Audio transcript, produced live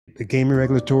the Gaming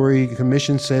Regulatory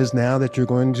Commission says now that you're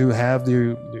going to have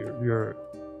your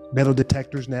metal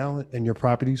detectors now in your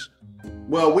properties?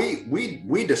 Well,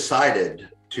 we decided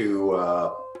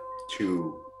to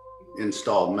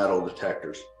install metal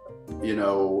detectors. You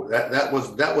know, that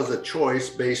was a choice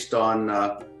based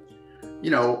on you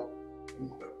know,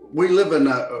 we live in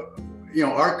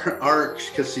our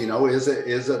casino is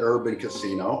an urban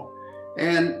casino,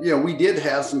 and you know, we did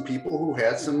have some people who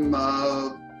had some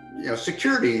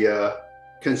security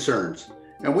concerns,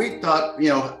 and we thought, you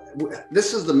know,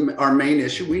 this is our main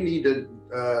issue. We need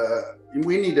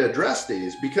to address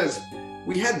these because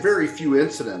we had very few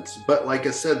incidents. But like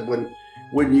I said, when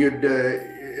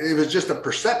it was just a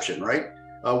perception, right?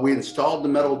 We installed the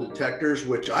metal detectors,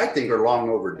 which I think are long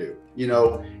overdue. You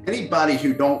know, anybody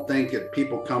who don't think that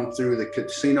people come through the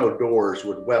casino doors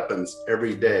with weapons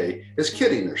every day is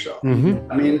kidding themselves.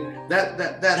 I mean,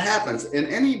 that happens. And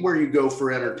anywhere you go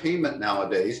for entertainment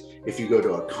nowadays, if you go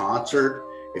to a concert,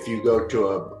 if you go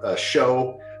to a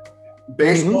show,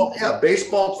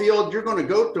 baseball field, you're going to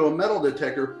go to a metal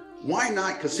detector. Why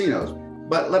not casinos?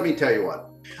 But let me tell you what,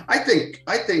 I think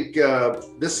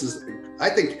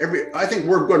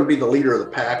we're going to be the leader of the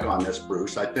pack on this,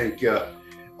 Bruce. I think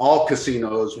all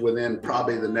casinos within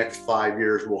probably the next 5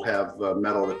 years will have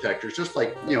metal detectors, just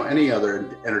like, you know, any other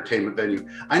entertainment venue.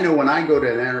 I know when I go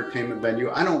to an entertainment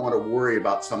venue, I don't want to worry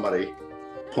about somebody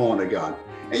pulling a gun.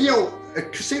 And, you know,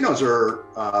 casinos are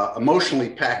emotionally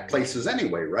packed places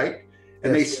anyway, right?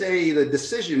 And they say the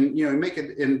decision, you know, you make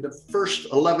it in the first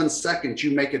 11 seconds,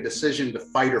 you make a decision to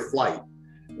fight or flight.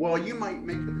 Well, you might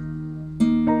make the